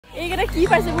এইকেইটা কি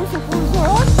পাইছে মোৰ চকুৰ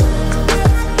ওচৰত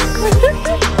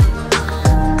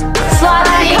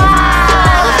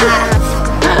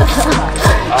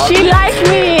She liked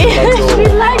me. She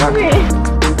liked me.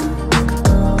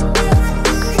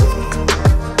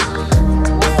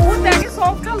 Oh, that is so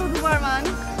cool, man.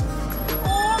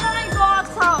 Oh my God,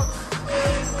 how?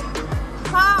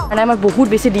 How? And I'm বহুত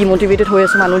বেছি demotivated হৈ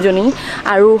আছো মানুহজনী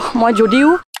আৰু মই যদিও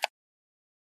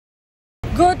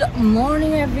Good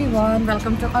morning everyone.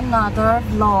 Welcome to another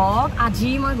vlog. আজি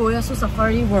মই গৈ আছো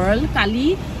Safari World. কালি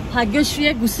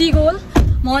ভাগ্যশ্ৰীয়ে গুচি গ'ল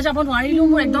মই যাব নোৱাৰিলো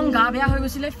মোৰ একদম গা বেয়া হৈ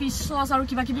গৈছিলে ফিশ সস আৰু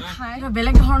কিবা কিবি খাই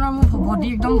বেলেগ ধৰণৰ মোৰ বডি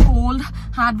একদম কোল্ড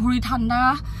হাত ভৰি ঠাণ্ডা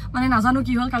মানে নাজানো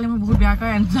কি হ'ল কালি মোৰ বহুত বেয়াকৈ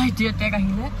এনজাইটি এটেক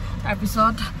আহিলে তাৰ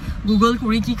পিছত গুগল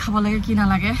কৰি কি খাব লাগে কি না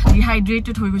লাগে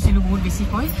ডিহাইড্ৰেটেড হৈ গৈছিল বহুত বেছি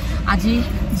কৈ আজি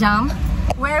যাম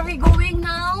where are we going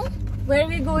now where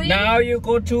are we going now you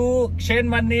go to Chiang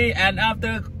Mai and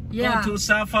after go to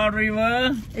Safari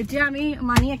World এতিয়া আমি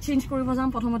মানি এক্সচেঞ্জ কৰিব যাম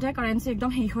প্ৰথমতে কাৰেন্সি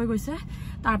একদম হেই হৈ গৈছে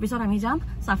তাৰ পিছত আমি যাম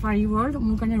Safari World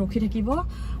মোৰ কাৰণে ৰখি থাকিব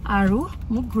আৰু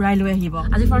মোক ঘুৰাই লৈ আহিব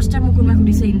আজি ফাৰ্স্ট টাইম মোক কোনোবা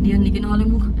সুধিছে ইণ্ডিয়ান নেকি নহলে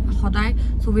মোক সদায়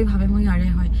সবে ভাবে মই ইয়াৰে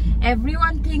হয়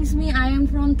everyone thinks me I am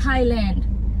from Thailand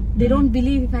they don't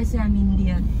believe if I say I'm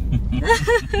Indian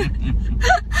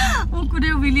মোক কোনে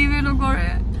believe নকৰে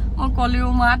মই কলেও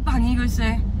মাত ভাঙি গৈছে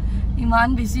ইমান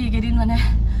বেছি একেদিন মানে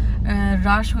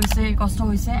ৰাশ হইছে কষ্ট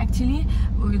হইছে একচুয়ালি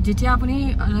যেতিয়া আপুনি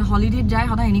হলিডে যায়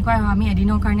হদা এনিকুৱাই হয় আমি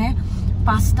এদিনৰ কাৰণে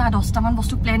 5টা 10টা মান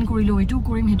বস্তু প্ল্যান কৰিলো এটু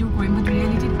কৰিম হেতু কৰিম বাট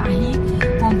ৰিয়েলিটিত আহি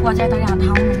কম পোৱা যায় তাৰে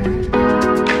আধাও নহয়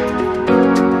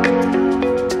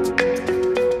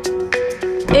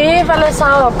এইফালে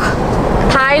চাওক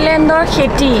থাইলেণ্ডৰ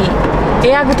খেতি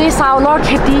এয়া গুটি চাউলৰ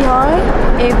খেতি হয়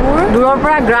এইবোৰ দূৰৰ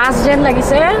পৰা গ্ৰাছ যেন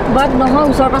লাগিছে বাট নহয়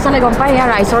ওচৰ পাছলে গম পাই এয়া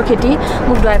ৰাইচৰ খেতি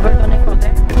মোক ড্ৰাইভাৰজনে ক'লে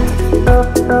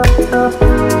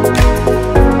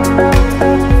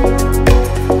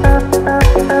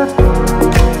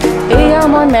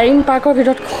মই মেৰিন পাৰ্কৰ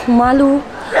ভিতৰত সোমালো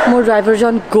মোৰ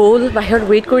ড্ৰাইভাৰজন গ'ল বাহিৰত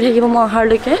ৱেইট কৰি থাকিব মই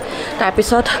অহাৰলৈকে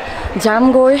তাৰপিছত যাম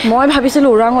গৈ মই ভাবিছিলোঁ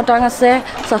ওৰাংওটাং আছে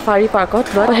সাফাৰী পাৰ্কত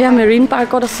সেয়া মেৰিন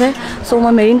পাৰ্কত আছে চ'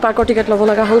 মই মেৰিন পাৰ্কৰ টিকেট ল'ব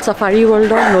লগা হ'ল সাফাৰী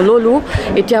ৱৰ্ল্ডৰ নল'লোঁ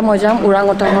এতিয়া মই যাম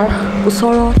ওৰাংওটাঙৰ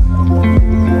ওচৰত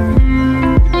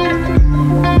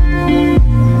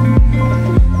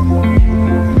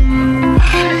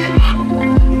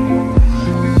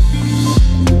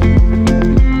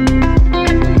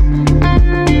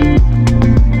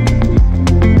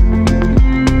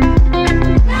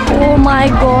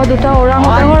দুটা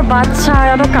ওৰাংওটাঙৰ বাচ্চা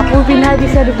আৰু কাপোৰ পিন্ধাই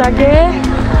দিছে দুটাকে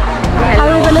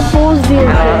আৰু এফালে পোজ দি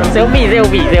আছে selfie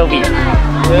ঐ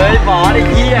বড়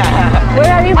ইয়া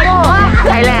where are you from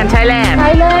Thailand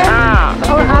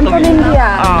I'm from India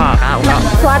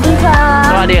swadika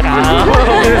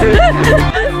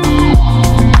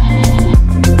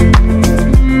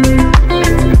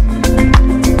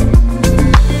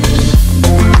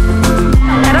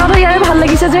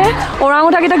যে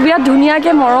ওৰাংওটাংকেইটাক বিৰাট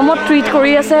ধুনীয়াকৈ মৰমত ট্ৰিট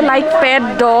কৰি আছে লাইক পেট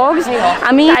ডগছ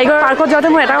আমি টাইগাৰ পাৰ্কত যাওঁতে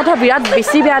মোৰ এটা কথা বিৰাট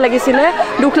বেছি বেয়া লাগিছিলে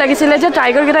দুখ লাগিছিলে যে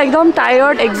টাইগাৰকেইটা একদম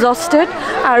টায়াৰ্ড এক্সস্টেড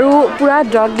আৰু পুৰা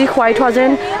ড্ৰাগ দি খুৱাই থোৱা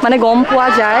যেন মানে গম পোৱা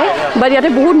যায় বাট ইয়াতে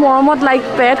বহুত মৰমত লাইক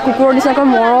পেট কুকুৰৰ নিচিনাকৈ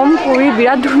মৰম কৰি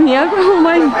বিৰাট ধুনীয়াকৈ oh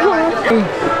my god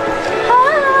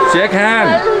shake hand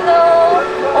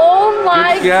oh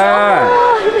my god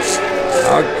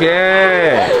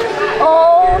okay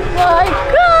oh my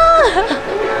god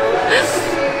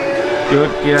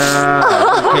good girl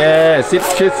okay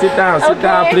sit down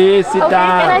please sit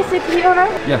down can I sit here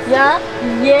yes yeah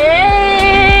yay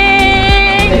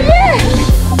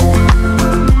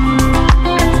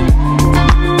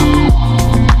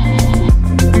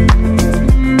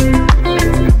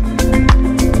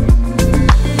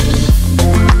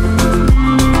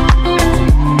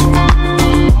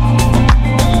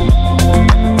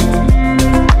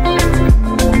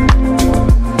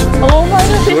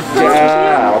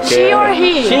She or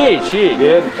he? She.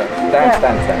 Good.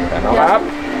 Stand. Now up.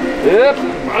 Up.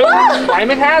 Phải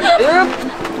mới hát. Up.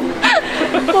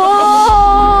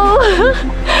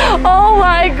 Oh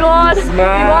my god.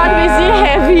 Smile. What is he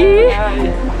heavy?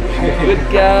 Good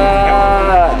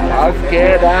girl.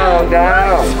 Okay,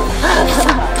 down.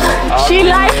 She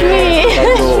liked me.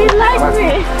 She liked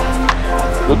me.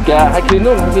 Good girl. Hai kín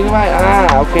luôn, kín vai.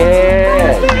 Okay.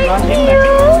 Thank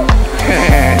you.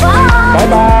 Bye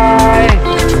bye.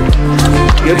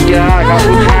 Good job.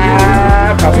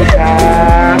 Good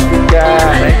job.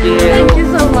 Thank you. Thank you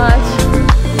so much.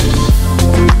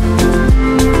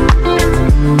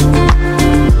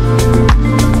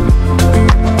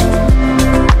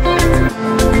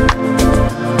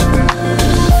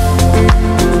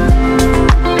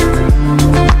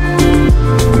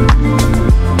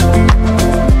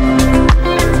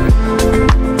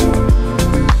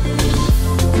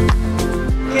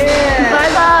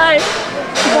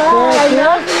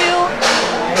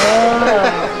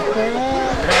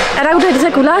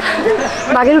 কুলাত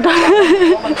বাগে দুটা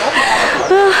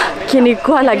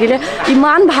কেনেকুৱা লাগিলে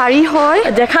ইমান ভাৰী হয়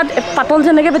দেখাত পাতল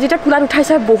যেনেকৈ যেতিয়া কুলাত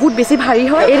উঠাইছে বহুত বেছি ভাৰী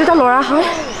হয় এই দুটা ল'ৰা হয়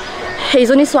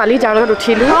সেইজনী ছোৱালী যাৰ লগত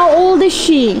উঠিলো How old is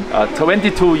she?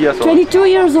 22 years old. 22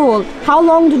 years old. How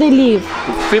long do they live?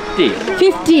 50.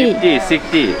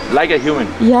 60, like a human.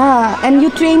 Yeah, and you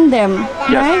train them,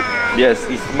 yes. right? Yes,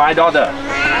 it's my daughter.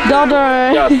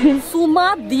 Yes. Suma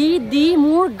di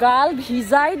mur gal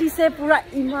bhijai dise pura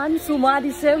iman suma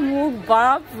dise mur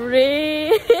bap re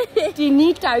tini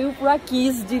tayu pura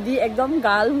kiss didi ekdom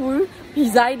gal mur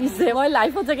bhijai dise moi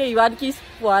life ot jage iman kiss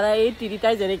puara ei tini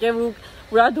tai jeneke mur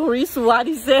pura dhori suwa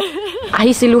dise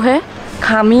ahisilu he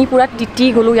খামি পুরা টিটি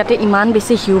গলো ইয়াতে ইমান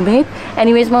বেছি humid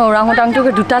anyways মই ওৰাংউটাংটোক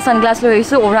দুটা sunglass লৈ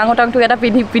আহিছো ওৰাংউটাংটোক এটা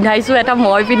পিন্ধাইছো এটা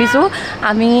মই পিন্ধিছো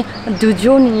আমি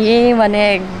দুজনীয়ে মানে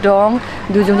একদম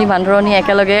দুজনী বান্দৰণী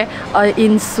একেলগে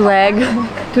ইন স্ৱেগ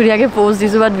ধুনীয়াকৈ পোজ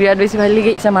দিছো বাট বিৰাট বেছি ভাল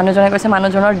লাগিছে মানুহজনে কৈছে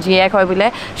মানুহজনৰ জীয়েক হয় বোলে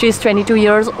शी इज 22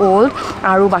 years old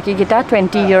আৰু বাকীকেইটা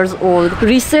 20 years old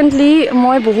ৰিসেন্টলি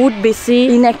মই বহুত বেছি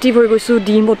ইনএক্টিভ হৈ গৈছো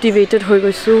ডিমোটিভেটেড হৈ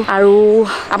গৈছো আৰু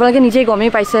আপোনালোকে নিজেই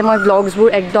গমেই পাইছে মই ব্লগছবোৰ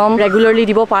একদম ৰেগুলাৰলি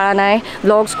দিব পৰা নাই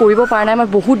ব্লগছ কৰিব পৰা নাই মই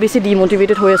বহুত বেছি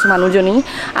ডিমোটিভেটেড হৈ আছো মানুহজনী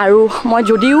আৰু মই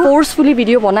যদিও ফোৰ্সফুলি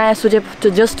ভিডিঅ' বনাই আছো যে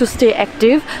জাষ্ট টু ষ্টে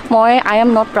এক্টিভ মই I am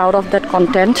not proud of that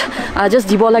content just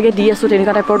দিব লাগে দি আছো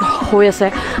তেনেকুৱা টাইপৰ হৈ আছে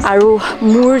আৰু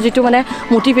মোৰ যিটো মানে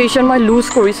মোটিভেশ্যন মই লুজ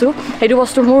কৰিছো সেইটো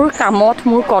বস্তু মোৰ কামত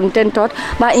মোৰ কণ্টেণ্টত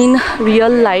বা ইন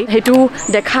ৰিয়েল লাইফ সেইটো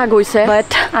দেখা গৈছে বাট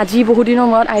আজি বহুত দিনৰ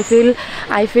মূৰত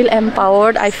আই ফিল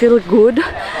এম্পাৱাৰ্ড আই ফিল গুড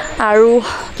আৰু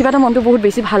কিবা এটা মনটো বহুত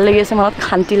বেছি ভাল লাগি আছে মনত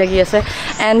শান্তি লাগি আছে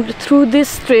এণ্ড থ্ৰু দিছ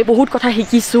ট্ৰিপ বহুত কথা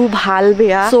শিকিছোঁ ভাল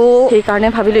বেয়া চ' সেইকাৰণে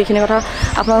ভাবিলোঁ এইখিনি কথা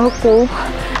আপোনালোকক কওঁ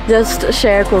জাষ্ট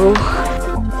শ্বেয়াৰ কৰোঁ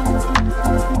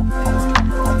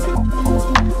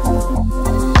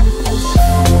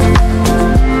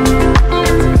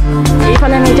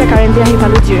এইফালে আমি এতিয়া কাৰেণ্টলি আহি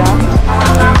পালোঁ জিৰাফ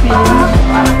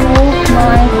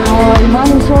ইমান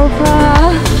ওচৰৰ পৰা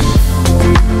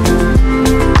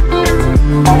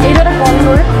এইটো এটা কল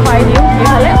কৰি খুৱাই দিওঁ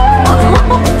এইফালে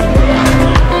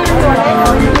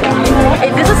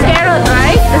This is carrot,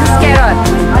 right? This is carrot.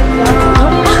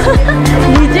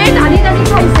 নিজে টানি টানি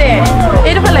খাইছে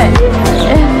এইটো ফালে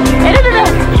এইটো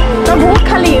তই বহুত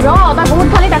খালি তই বহুত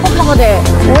খালি তাকো খাব দে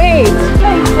ৱেইট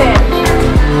খাইছে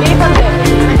এইফালে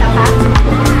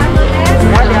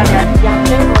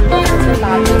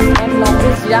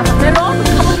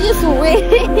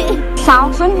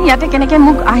চাওকচোন ইয়াতে কেনেকৈ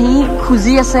মোক আহি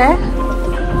খুজি আছে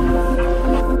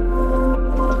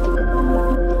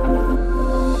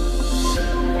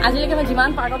আজিলৈকে মই যিমান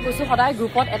পাৰ্কত গৈছোঁ সদায়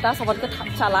গ্ৰুপত এটা চবতকৈ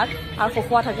চালাক আৰু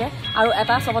ফফুৱা থাকে আৰু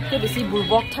এটা চবতকৈ বেছি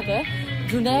বুৰ্বক থাকে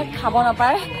যোনে খাব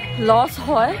নাপায় লছ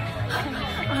হয়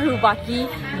আৰু বাকী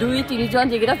 2-3জন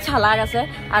যিকেইটা চালাক আছে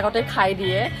আগতে খাই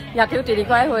দিয়ে ইয়াতেও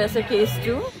তেনেকুৱাই হৈ আছে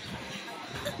কেছটো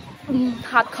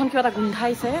হাতখন কিবা এটা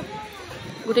গোন্ধাইছে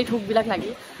গোটেই থুকবিলাক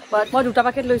লাগি বাট মই 2টা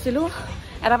পেকেট লৈছিলোঁ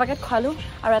এটা পেকেট খোৱালোঁ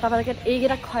আৰু এটা পেকেট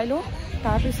এইকেইটা খুৱালোঁ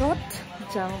তাৰপিছত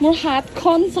যাওঁ মোৰ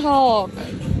হাতখন চাওক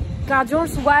গাজৰ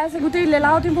চুবাই আছে গোটেই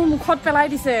লেলাওতে মোৰ মুখত পেলাই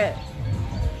দিছে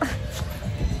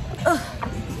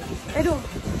এইটো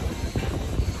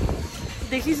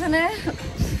দেখিছেনে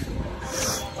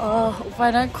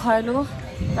উপায় নাই খুৱালোঁ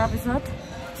তাৰপিছত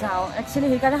যাওঁ একচুৱেলি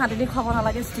সেইকাৰণে হাতেদি খুৱাব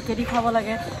নালাগে ষ্টিকেদি খুৱাব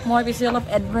লাগে মই বেছি অলপ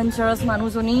এডভেঞ্চাৰাছ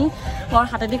মানুহজনী মই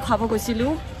হাতেদি খুৱাব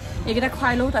গৈছিলোঁ এইকেইটা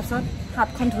খুৱাই লওঁ তাৰপিছত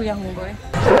হাতখন ধুই আহোঁগৈ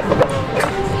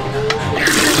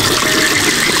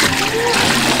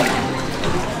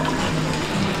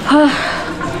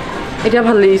এতিয়া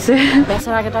ভাল লাগিছে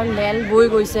বেচেৰাকেইটাৰ লেল বৈ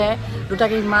গৈছে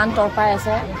দুটাকে ইমান তৰপাই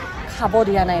আছে খাব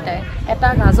দিয়া নাই তাই এটা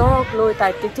গাজৰক লৈ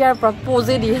তাই তেতিয়াৰ পৰা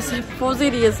পজে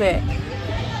দি আছে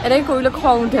এনেকৈ কৰিলে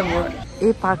খং উঠে মোৰ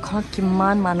এই পাৰ্কখনত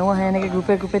কিমান মানুহ আহে এনেকৈ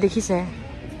গ্ৰুপে দেখিছে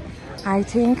আই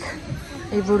থিংক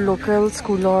এইবোৰ লোকেল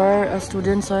স্কুলৰ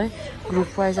ষ্টুডেণ্টছ হয় গ্ৰুপ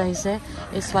ৱাইজ আহিছে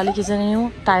এই ছোৱালীকেইজনীও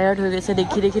টায়াৰ্ড হৈ গৈছে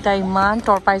দেখি তাই ইমান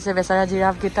তৰপাইছে বেচেৰা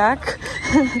জিৰাফকেইটাক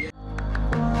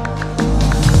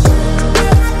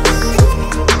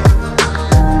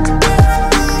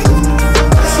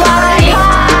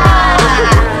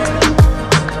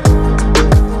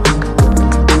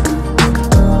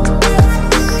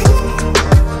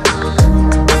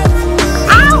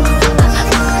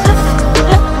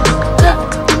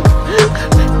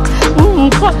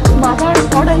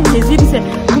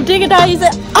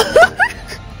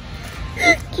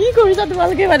কি কৰিছা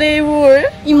তোমালোকে মানে এইবোৰ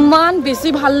ইমান বেছি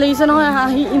ভাল লাগিছে নহয়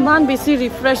আহি ইমান বেছি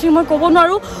ৰিফ্ৰেছিং মই ক'ব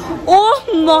নোৱাৰো অ'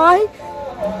 মাই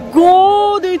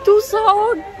গড এইটো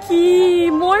চাওক কি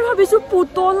মই ভাবিছো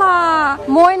পুতলা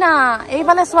মই না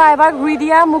এইফালে চোৱা এবাৰ ঘূৰি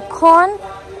দিয়া মুখখন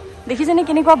দেখিছেনে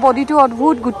কেনেকুৱা বডিটো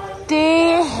অদ্ভুত গোটেই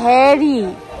হেৰি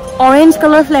অৰেঞ্জ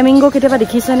কালাৰ ফ্লেমিংগো কেতিয়াবা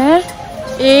দেখিছেনে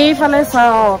এইফালে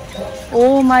চাওক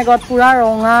Oh my god পুৰা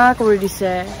ৰঙা কৰি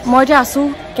দিছে মই এতিয়া আছো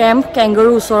কেম্প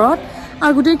কেংগাৰু ওচৰত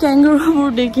আৰু গুটেই কেংগাৰুবোৰ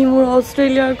দেখি মোৰ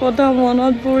অষ্ট্ৰেলিয়াৰ কথা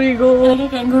মনত পৰি গ'ল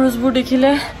কেংগাৰুবোৰ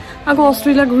দেখিলে আকৌ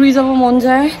অষ্ট্ৰেলিয়া ঘূৰি যাব মন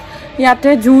যায় ইয়াতে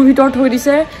জুৰ ভিতৰত থৈ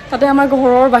দিছে তাতে আমাৰ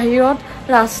ঘৰৰ বাহিৰত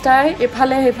ৰাস্তাই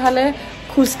এফালে হেফালে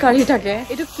খুজকাঢ়ি থাকে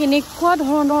এইটো কেনেকুৱা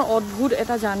ধৰণৰ অদ্ভুত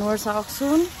এটা জানুৱাৰ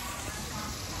চাওকচোন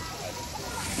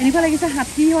এনেকুৱা লাগিছে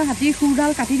হাতী হয় হাতীৰ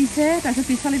খুৰডাল কাটি দিছে তাৰপিছত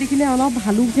পিছফালে দেখিলে অলপ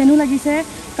ভালুক যেনো লাগিছে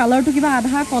কালাৰটো কিবা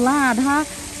আধা কলা আধা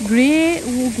গ্ৰে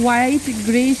হোৱাইট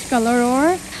গ্ৰেইছ কালাৰৰ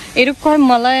এইটো কয়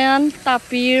মালায়ান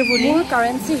তাপিৰ বুলি মোৰ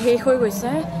কাৰেঞ্চি শেষ হৈ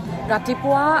গৈছে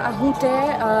ৰাতিপুৱা আহোঁতে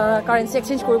কাৰেঞ্চি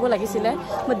এক্সচেঞ্জ কৰিব লাগিছিলে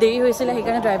মই দেৰি হৈছিলে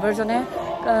সেইকাৰণে ড্ৰাইভাৰজনে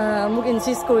মোক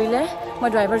ইনচিষ্ট কৰিলে মই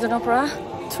ড্ৰাইভাৰজনৰ পৰা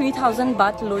 3000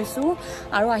 বাট লৈছোঁ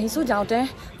আৰু আহিছোঁ যাওঁতে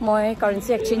মই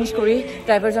কাৰেঞ্চি এক্সচেঞ্জ কৰি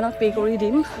ড্ৰাইভাৰজনক পে' কৰি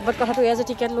দিম বাট কথাটো এয়া যে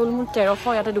টিকেট ল'লোঁ মোৰ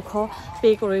 1300 ইয়াতে 200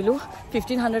 পে' কৰিলোঁ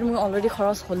 1500 মোৰ অলৰেডি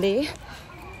খৰচ হ'লেই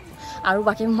আৰু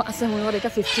বাকী আছে মোৰ লগত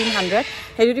এতিয়া 1500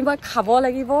 সেইটো মই খাব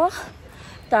লাগিব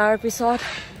তাৰপিছত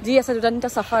যি আছে দুটা তিনিটা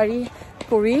চাফাৰী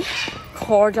কৰি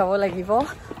ঘৰ যাব লাগিব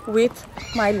উইথ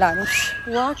মাই লাঞ্চ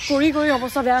ৱাক কৰি কৰি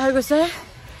অৱস্থা বেয়া হৈ গৈছে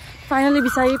ফাইনেলি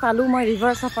বিচাৰি পালোঁ মই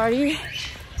ৰিভাৰ চাফাৰী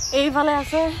এইফালে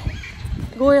আছে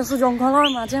গৈ আছোঁ জংঘলৰ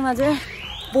মাজে মাজে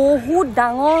বহুত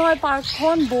ডাঙৰ হয়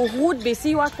পাৰ্কখন বহুত বেছি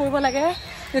ৱাক কৰিব লাগে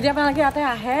যদি আপোনালোকে ইয়াতে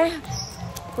আহে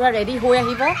পুৰা ৰেডি হৈ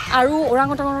আহিব আৰু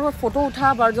ওৰাংউটানৰ লগত ফটো উঠা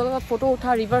বাৰ্ডৰ লগত ফটো উঠা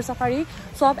ৰিভাৰ চাফাৰী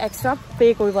চব এক্সট্ৰা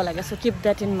পে' কৰিব লাগে চ' কিপ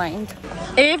ডেট ইন মাইণ্ড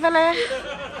এইফালে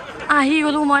আহি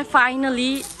গ'লোঁ মই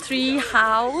finally tree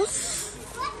house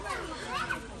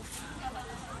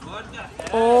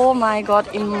Oh my god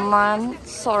ইমান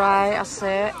চৰাই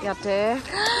আছে ইয়াতে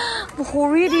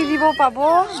ভৰি দি দিব পাব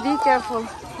বি কেয়াৰফুল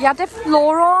ইয়াতে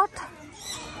ফ্ল'ৰত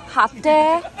হাতে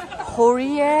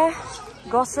ভৰিয়ে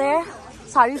গছে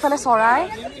চাৰিওফালে চৰাই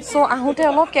চ' আহোঁতে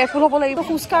অলপ কেয়াৰফুল হ'ব লাগিব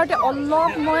খোজকাঢ়োঁতে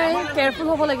অলপ মই কেয়াৰফুল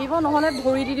হ'ব লাগিব নহ'লে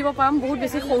ভৰি দি দিব পাম বহুত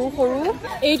বেছি সৰু সৰু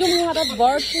এইটো মোৰ হাতত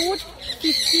বাৰ্ড ফুড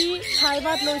 55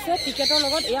 বাট লৈছে টিকেটৰ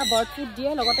লগত এয়া বাৰ্ড ফুড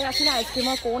দিয়ে লগতে আছিলে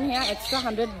আইচক্ৰীমৰ কোন সেয়া এক্সট্ৰা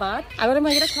 100 বাট আগতে মই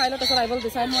এইকেইটা খাই লওঁ তাৰপিছত আই উইল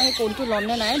ডিচাইড মই সেই কোনটো ল'ম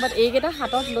নে নাই বাট এইকেইটা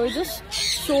হাতত লৈ জাষ্ট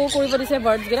শ্ব' কৰিব দিছে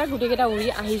বাৰ্ডছকেইটা গোটেইকেইটা উৰি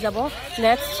আহি যাব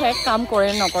লেটছ চেক কাম কৰে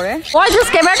নকৰে মই জাষ্ট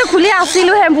কেমেৰাটো খুলি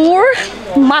আছিলোঁহে মোৰ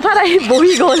মাথাত আহি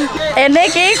বহি গ'ল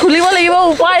এনেকেই খুলিব লাগিব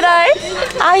উপায় নাই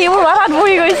আহি মোৰ মাথাত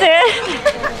বহি গৈছে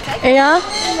এয়া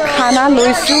খানা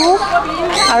লৈছোঁ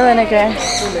আৰু এনেকৈ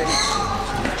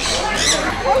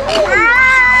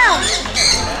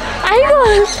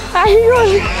আহি গ'ল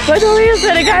গৈ ধৰি আছে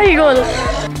এনেকৈ আহি গ'ল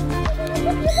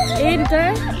এই দুটাই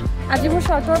আজি মোৰ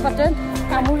চাৰ্টৰ বাটত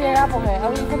কামুৰি এৰা পঢ়ে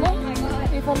আৰু এইফালে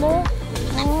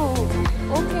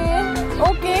অ'কে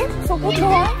অ'কে চকুত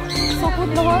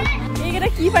নহয় এইকেইটা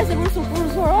কি পাইছে মোৰ চকুৰ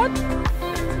ওচৰত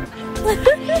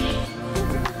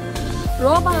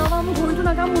ৰবা মোৰ ভৰিটো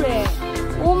নাকামুৰে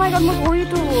অ' মাই গড মোৰ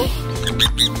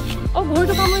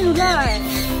ভৰিটো কামুৰি নোলায়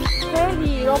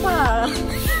হেৰি ৰবা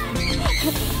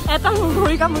এটা মোৰ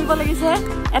ভৰি কামুৰিব লাগিছে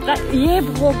এটা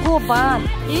ভগৱান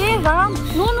ৰাম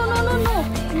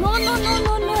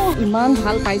ইমান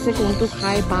ভাল পাইছে কোনটো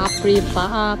খাই বাপৰে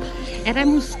বাপ এটাই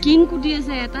মোৰ স্কিন কুটি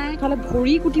আছে এটাই খালে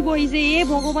ভৰি কুটিব আহিছে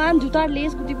ভগৱান জোতাৰ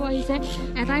লেচ কুটিব আহিছে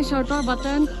এটাই চাৰ্টৰ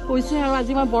বাটন কৈছে আৰু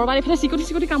আজি মই বৰবাৰ এইফালে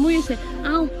চিকটি কামুৰি আছে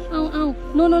আও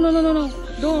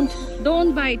don't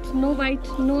bite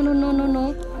no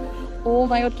O'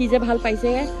 my god কি যে ভাল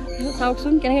পাইছে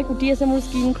চাওকচোন কেনেকৈ কুটি আছে মোৰ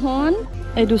স্কিনখন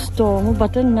এই দুষ্ট মোৰ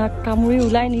বাটন নাক কামুৰি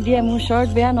ওলাই নিদিয়ে মোৰ চাৰ্ট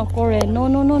বেয়া নকৰে ন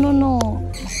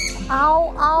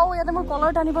আও ইয়াতে মোৰ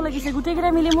কলাৰ টানিব লাগিছে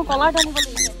গোটেইকেইটাই মিলি মোৰ কলাৰ টানিব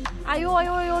লাগিছে আয়ো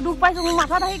দুখ পাইছোঁ মোৰ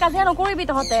মাথাত আহি কাজিয়া নকৰিবি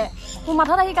তহঁতে মোৰ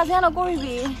মাথাত আহি কাজিয়া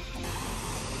নকৰিবি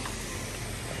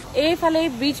এইফালে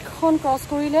ব্ৰিজখন ক্ৰছ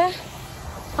কৰিলে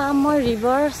পাম মই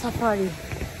ৰিভাৰ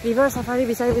চাফাৰী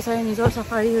বিচাৰি নিজৰ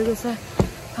চাফাৰী হৈ গৈছে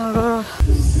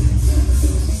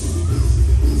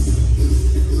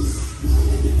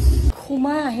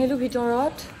সোমাই আহিলোঁ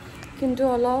ভিতৰত কিন্তু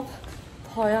অলপ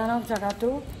ভয়ানক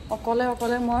জেগাটো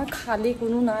অকলে মই খালী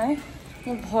কোনো নাই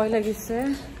মোৰ ভয় লাগিছে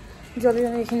জলদি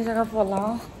এইখিনি জেগা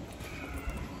পলাওঁ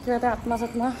ইয়াতে আত্মা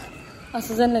চাত্মা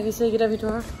আছে যেন লাগিছে এইকেইটাৰ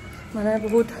ভিতৰত মানে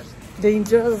বহুত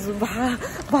ডেঞ্জাৰাছ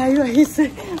বায়ু আহিছে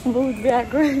বহুত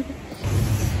বেয়াকৈ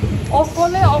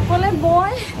অকলে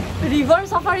মই ৰিভাৰ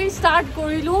চাফাৰী ষ্টাৰ্ট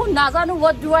কৰিলোঁ নাজানো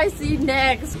what do I see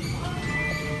next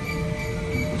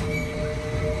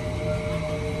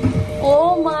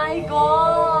Oh my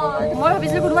god মই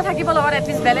ভাবিছিলোঁ কোনোবা থাকিব লগত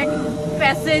এটলিষ্ট বেলেগ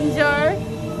পেচেঞ্জাৰ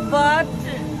বাট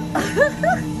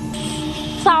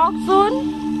চাওকচোন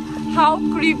হাউ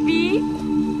ক্ৰিপি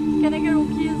কেনেকৈ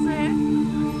ৰখি আছে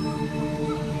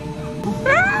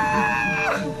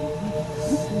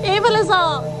এইফালে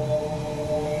চাওক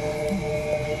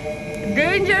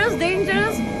ডেঞ্জাৰাছ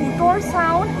ডেঞ্জাৰাছ ভূতৰ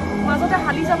চাউণ্ড মাজতে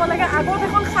হালি যাব লাগে আগত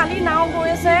এখন খালী নাও গৈ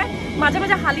আছে মাজে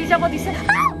মাজে হালি যাব দিছে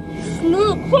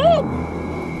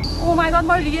Oh my god,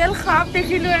 মই ৰিয়েল সাপ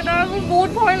দেখিলো এটা মোৰ বহুত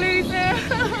ভয় লাগিছে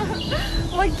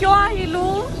মই কিয় আহিলো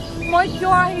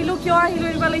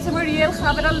এনেকুৱা লাগিছে মই ৰিয়েল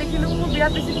সাপ এডাল দেখিলো মোৰ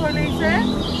বিৰাট বেছি ভয় লাগিছে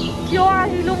কিয়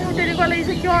আহিলো মোৰ তেনেকুৱা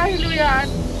লাগিছে কিয় আহিলো ইয়াত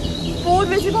বহুত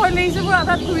বেছি ভয় লাগিছে মোৰ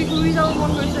আধাত ঘূৰি যাব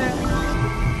মন গৈছে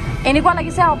এনেকুৱা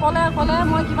লাগিছে অকলে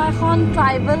মই কিবা এখন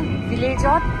ট্ৰাইবেল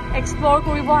ভিলেজত এক্সপ্ল'ৰ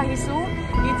কৰিব আহিছো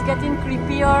ইটছ গেটিং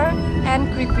ক্ৰিপিয়াৰ এণ্ড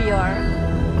ক্ৰিপিয়াৰ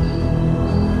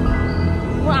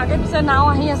মোৰ আগে পিছে নাও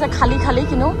আহি আছে খালী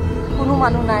কিন্তু কোনো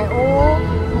মানুহ নাই অ'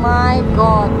 মাই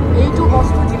গড এইটো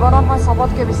বস্তু জীৱনত মই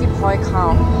চবতকৈ বেছি ভয়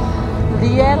খাওঁ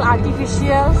ৰিয়েল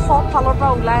আৰ্টিফিচিয়েল চব ফালৰ পৰা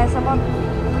ওলাই আছে মই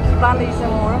কিবা লাগিছে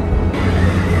মোৰ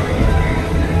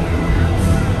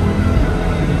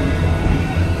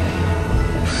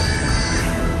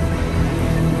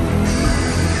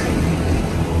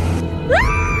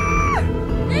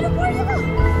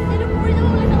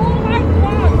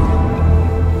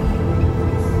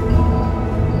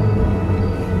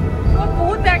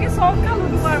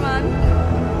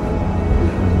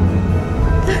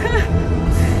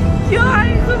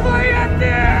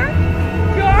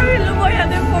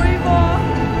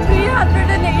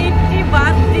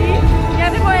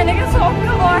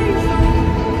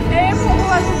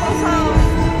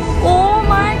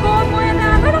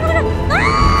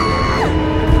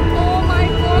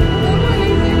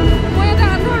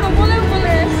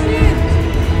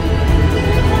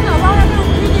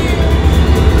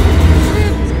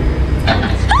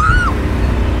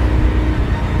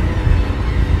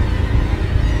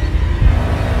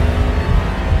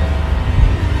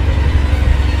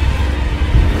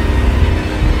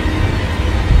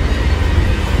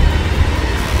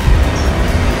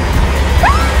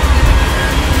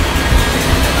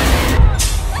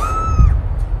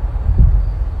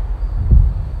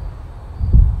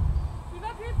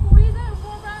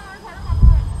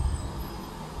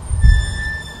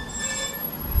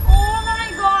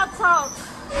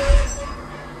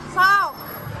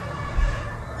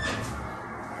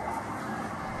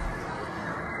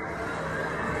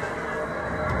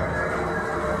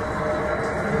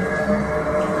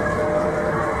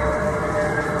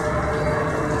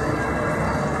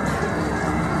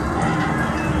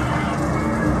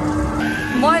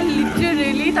মই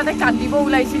লিটাৰেলি তাতে কান্দিব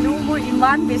ওলাইছিলোঁ মোৰ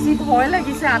ইমান বেছি ভয়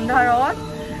লাগিছে আন্ধাৰত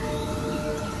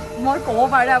মই ক'ব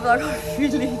পাৰে আপোনালোকৰ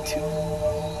ফিলিংটো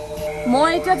মই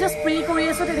এতিয়া জাষ্ট প্ৰে কৰি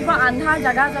আছোঁ তেনেকুৱা আন্ধাৰ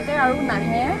জেগা যাতে আৰু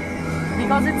নাহে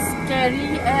বিকজ ইটছ স্কেৰী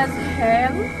এজ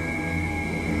হেল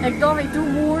একদম এইটো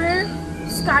মোৰ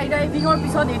স্কাই ডাইভিঙৰ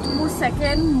পিছত এইটো মোৰ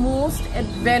ছেকেণ্ড মষ্ট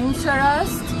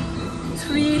এডভেঞ্চাৰাছ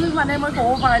থ্ৰিল মানে মই ক'ব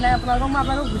পৰা নাই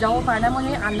আপোনালোকক বুজাব পৰা নাই মই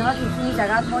সেই আন্ধাৰ সেইখিনি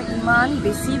জেগাত মই ইমান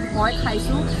বেছি ভয়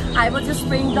খাইছোঁ আই was just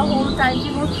praying the whole time কি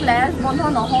মোৰ ফ্লেছ বন্ধ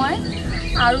নহয়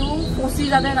আৰু ফচি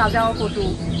যাতে নাযাওঁ ক'তো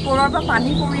ক'ৰবাৰ পৰা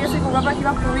পানী পৰি আছে ক'ৰবাৰ পৰা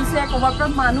কিবা পৰিছে ক'ৰবাৰ পৰা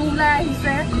মানুহ ওলাই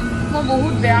আহিছে মই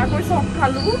বহুত বেয়াকৈ চব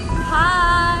খালোঁ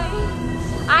hi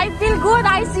I feel good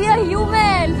I C আ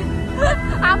হিউমেন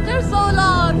আফটাৰ ছ'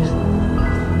 লং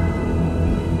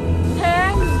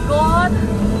থেংকছ গড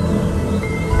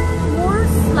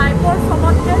লাইফৰ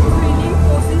চবতকৈ থ্ৰিলিং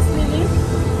 25 মিনিট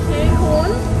সেই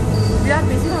হ'ল বিৰাট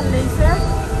বেছি ভাল লাগিছে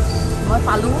মই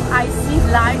পালোঁ I C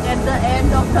light at the and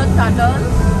of the tunnel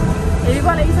এৰিব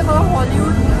লাগিছে মই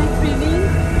হলিউড মুভি থ্ৰিলিং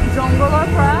জংঘলৰ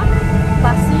পৰা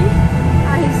বাচি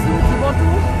আহিছোঁ জীৱটো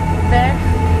বেগ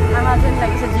অহা যেন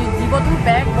লাগিছে জীৱটো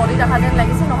বেগ বডিত অহা যেন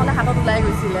লাগিছে নহ'লে হাতত ওলাই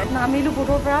গৈছিলে নামিলোঁ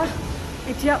বোটৰ পৰা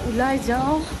এতিয়া ওলাই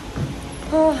যাওঁ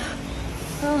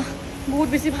বহুত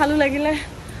বেছি ভালো লাগিলে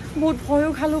বহুত ভয়ো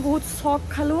খালোঁ বহুত চক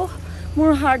খালোঁ মোৰ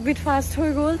হাৰ্টবিট ফাষ্ট হৈ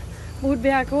গ'ল বহুত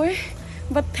বেয়াকৈ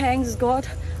বাট থেংকছ গড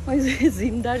মই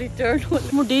জিন্দা ৰিটাৰ্ণ হ'ল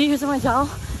মোৰ দেৰি হৈছে মই যাওঁ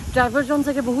ড্ৰাইভাৰজন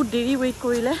চাগে বহুত দেৰি ৱেইট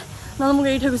কৰিলে নহ'লে মোক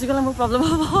এৰি থৈ গুচি গ'লে মোৰ প্ৰব্লেম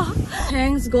হ'ব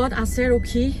থেংকছ গড আছে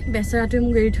ৰখি বেচেৰাটোৱে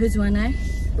মোক এৰি থৈ যোৱা নাই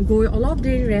গৈ অলপ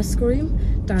দেৰি ৰেষ্ট কৰিম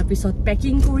তাৰপিছত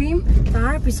পেকিং কৰিম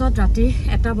তাৰপিছত ৰাতি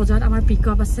 1 বজাত আমাৰ পিক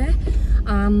আপ আছে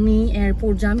আমি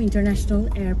এয়াৰপৰ্ট যাম ইণ্টাৰনেশ্যনেল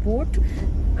এয়াৰপৰ্ট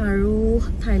আৰু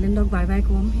থাইলেণ্ডক বাই বাই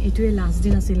ক'ম এইটোৱে লাষ্ট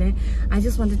দিন আছিলে আই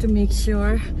জাষ্ট ৱান্টেড টু মেক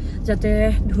চিয়'ৰ যাতে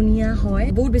ধুনীয়া হয়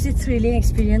বহুত বেছি থ্ৰিলিং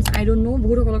এক্সপিৰিয়েঞ্চ আই ডোণ্ট ন'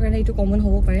 বহুতসকলৰ কাৰণে এইটো কমন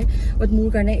হ'ব পাৰে বাট মোৰ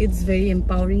কাৰণে ইটছ ভেৰি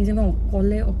এম্পাৱাৰিং যে মই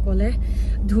অকলে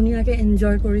ধুনীয়াকৈ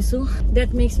এনজয় কৰিছোঁ ডেট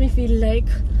মেক্স মি ফিল লাইক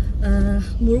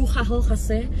মোৰো সাহস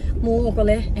আছে ময়ো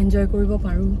অকলে এনজয় কৰিব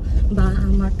পাৰোঁ বা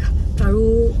আমাক কাৰো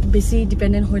বেছি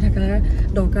ডিপেণ্ডেণ্ট হৈ থকাৰ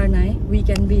দৰকাৰ নাই we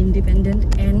can B independent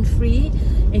and free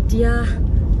এতিয়া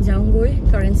যাওঁগৈ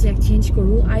কাৰেন্সি এক্সচেঞ্জ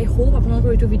কৰোঁ আই হোপ আপোনালোকৰ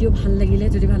এইটো ভিডিঅ' ভাল লাগিলে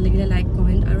যদি ভাল লাগিলে লাইক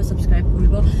কমেণ্ট আৰু ছাবস্ক্ৰাইব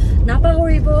কৰিব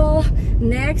নাপাহৰিব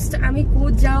নেক্সট আমি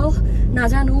ক'ত যাওঁ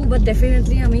নাজানো বাট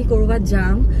ডেফিনেটলি আমি ক'ৰবাত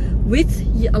যাম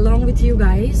along with you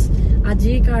guys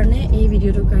আজিৰ কাৰণে এই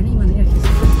ভিডিঅ'টোৰ কাৰণে ইমানেই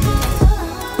ৰাখিছোঁ